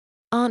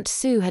Aunt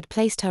Sue had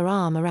placed her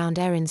arm around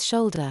Erin's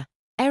shoulder.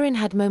 Erin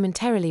had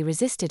momentarily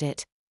resisted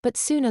it, but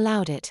soon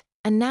allowed it,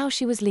 and now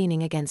she was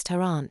leaning against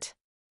her aunt.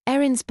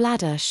 Erin's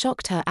bladder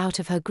shocked her out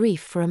of her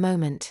grief for a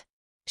moment.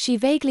 She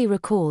vaguely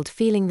recalled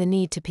feeling the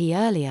need to pee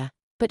earlier,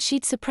 but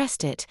she'd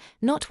suppressed it,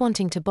 not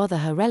wanting to bother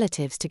her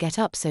relatives to get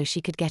up so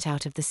she could get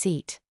out of the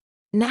seat.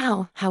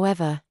 Now,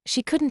 however,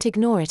 she couldn't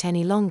ignore it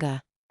any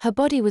longer. Her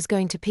body was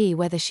going to pee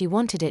whether she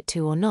wanted it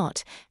to or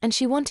not, and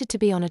she wanted to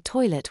be on a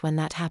toilet when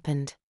that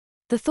happened.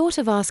 The thought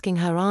of asking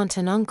her aunt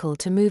and uncle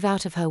to move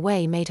out of her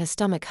way made her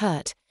stomach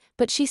hurt,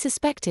 but she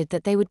suspected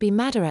that they would be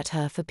madder at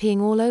her for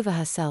peeing all over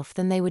herself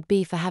than they would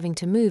be for having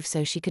to move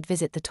so she could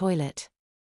visit the toilet.